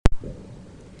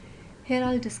Here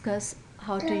I'll discuss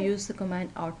how to use the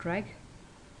command OUTREG.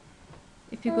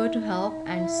 If you go to help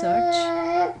and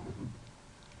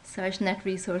search net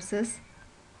resources,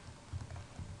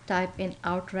 type in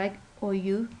OUTREG,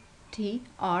 OUTREG.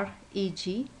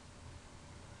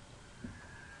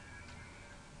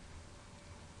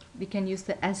 We can use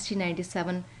the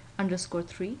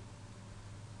SG97_3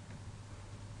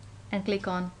 and click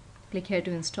here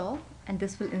to install, and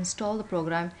this will install the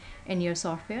program in your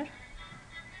software.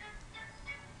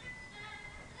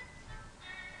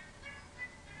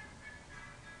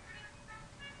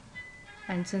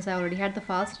 And since I already had the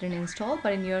files, it didn't install,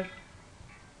 but in your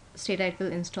STATA it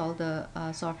will install the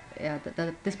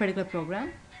this particular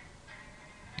program.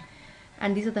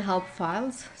 And these are the help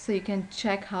files, so you can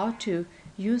check how to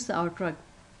use the OUTREG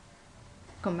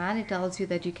command. It tells you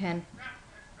that you can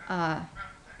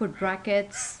put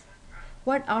brackets.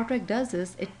 What OUTREG does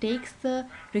is it takes the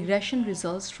regression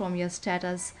results from your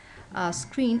STATA's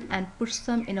screen and puts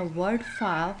them in a Word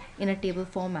file in a table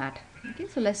format. Okay,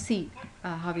 so let's see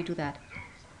how we do that.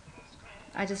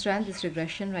 I just ran this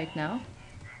regression right now,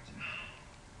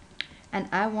 and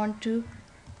I want to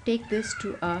take this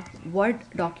to a Word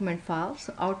document file.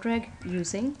 So OUTREG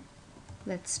using,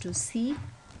 let's do C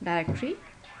directory,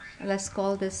 and let's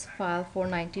call this file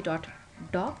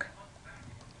 490.doc.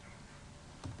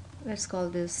 Let's call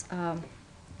this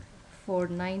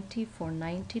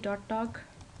 490.doc,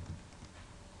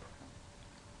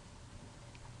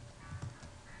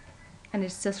 and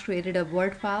it's just created a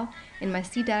Word file in my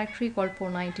C directory called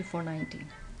 490.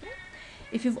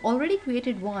 If you've already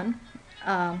created one,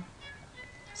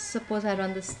 suppose I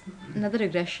run this another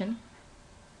regression,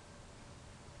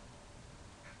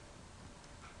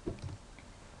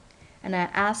 and I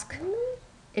ask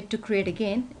it to create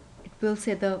again, it will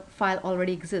say the file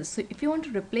already exists. So if you want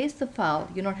to replace the file,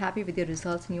 you're not happy with your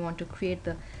results and you want to create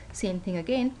the same thing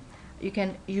again, you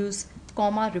can use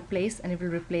comma replace, and it will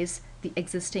replace the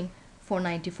existing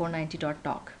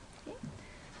 490.doc. Okay.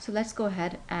 So let's go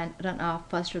ahead and run our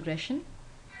first regression.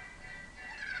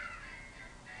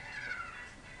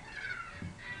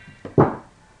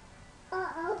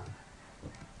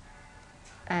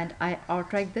 And I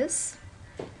OUTREG this.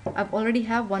 I've already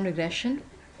have one regression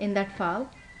in that file.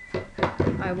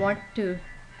 I want to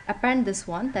append this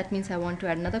one. That means I want to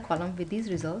add another column with these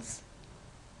results.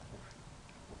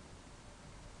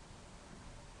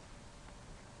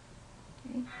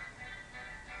 Okay.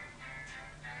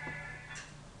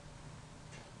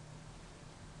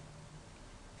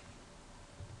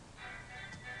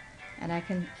 And I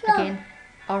can again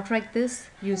OUTREG this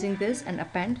using this and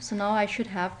append. So now I should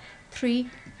have 3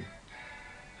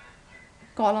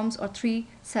 columns or 3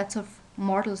 sets of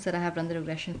models that I have run the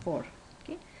regression for.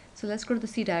 Okay, so let's go to the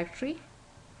C directory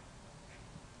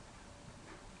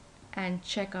and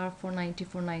check our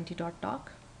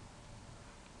 490.doc.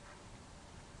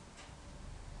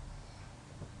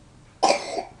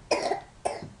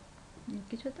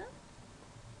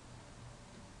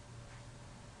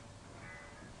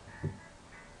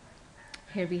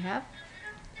 Here we have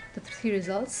the 3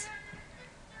 results.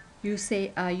 You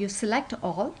say you select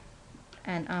all,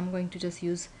 and I'm going to just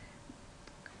use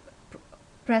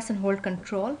press and hold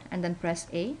Control and then press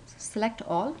A. So select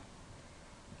all,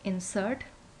 insert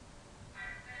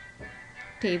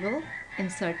table,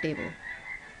 insert table,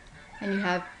 and you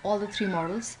have all the 3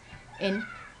 models in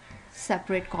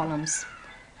separate columns.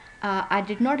 I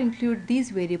did not include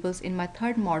these variables in my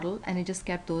third model, and I just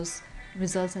kept those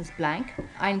results as blank.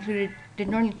 I did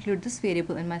not include this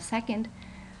variable in my second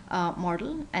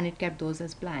model, and it kept those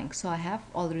as blank. So I have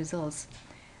all the results.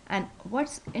 And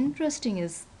what's interesting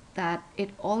is that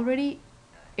it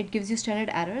gives you standard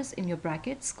errors in your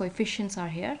brackets. Coefficients are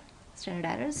here, standard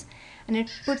errors, and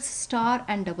it puts star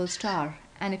and double star.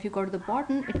 And if you go to the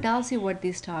bottom, it tells you what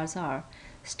these stars are.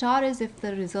 Star is if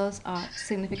the results are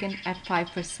significant at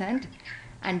 5%,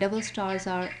 and double stars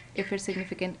are if it's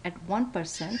significant at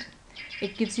 1%.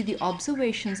 It gives you the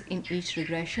observations in each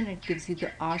regression. It gives you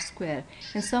the R-square.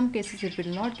 In some cases, it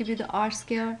will not give you the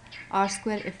R-square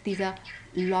if these are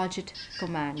logit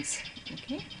commands.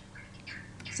 Okay.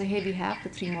 So here we have the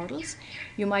 3 models.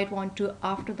 You might want to,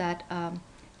 after that,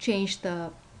 change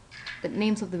the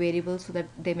names of the variables so that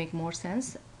they make more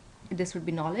sense. This would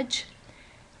be knowledge.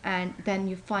 And then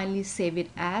you finally save it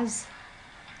as,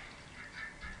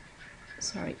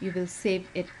 you will save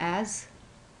it as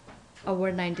a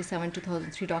Word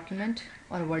 97/2003 document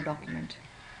or a Word document.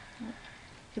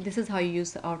 So this is how you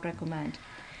use the OUTREG command.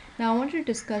 Now I want to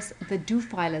discuss the do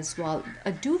file as well.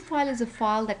 A do file is a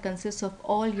file that consists of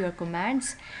all your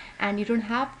commands, and you don't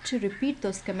have to repeat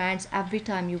those commands every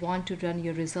time you want to run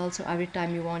your results or every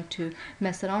time you want to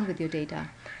mess around with your data.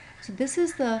 So this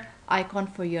is the icon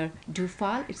for your do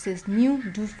file. It says new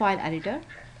do file editor.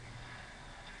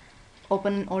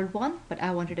 Open an old one, but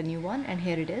I wanted a new one, and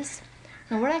here it is.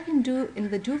 Now what I can do in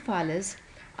the do file is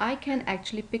I can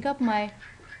actually pick up my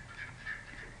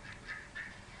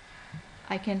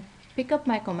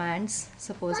commands.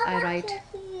 Suppose I write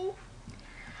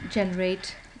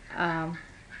generate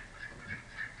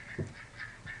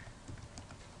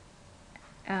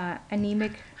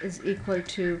anemic is equal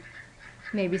to,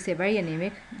 maybe say very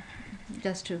anemic,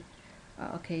 just to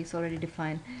okay, it's already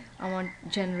defined. I want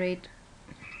generate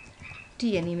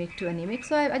T anemic to anemic.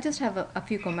 So I just have a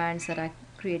few commands that I'm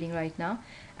creating right now,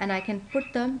 and I can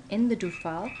put them in the do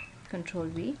file, Control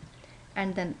V,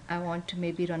 and then I want to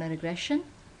maybe run a regression,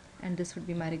 and this would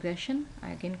be my regression.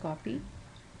 I again copy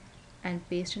and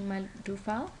paste in my do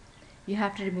file. You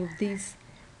have to remove these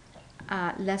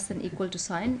less than equal to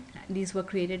sign. These were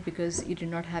created because you did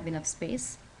not have enough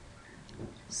space,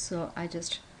 so I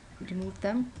just removed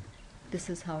them. This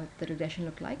is how the regression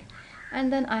looked like.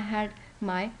 And then I had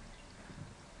my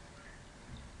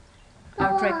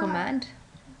OUTREG command,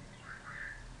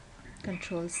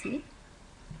 Control C,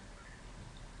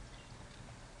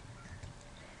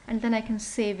 and then I can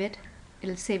save it.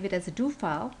 It'll save it as a do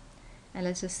file, and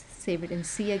let's just save it in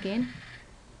C again.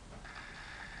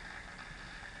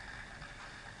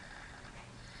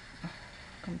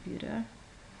 Computer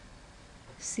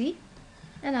C,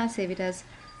 and I'll save it as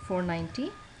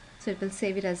 490. So it will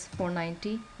save it as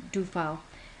 490 do file,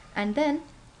 and then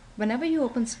whenever you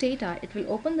open STATA, it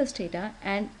will open the STATA,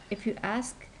 and if you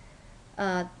ask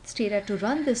STATA to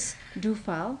run this do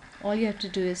file, all you have to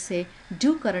do is say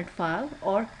do current file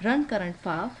or run current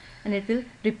file, and it will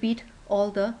repeat all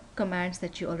the commands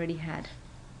that you already had.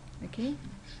 Okay,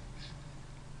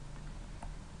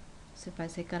 so if I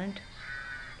say current,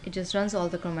 it just runs all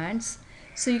the commands.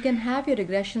 So you can have your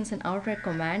regressions and OUTREG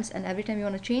commands, and every time you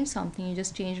want to change something, you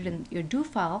just change it in your do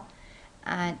file,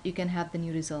 and you can have the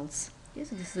new results. Okay,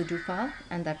 so this is a do file,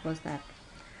 and that was that.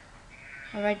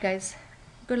 Alright guys,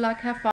 good luck, have fun.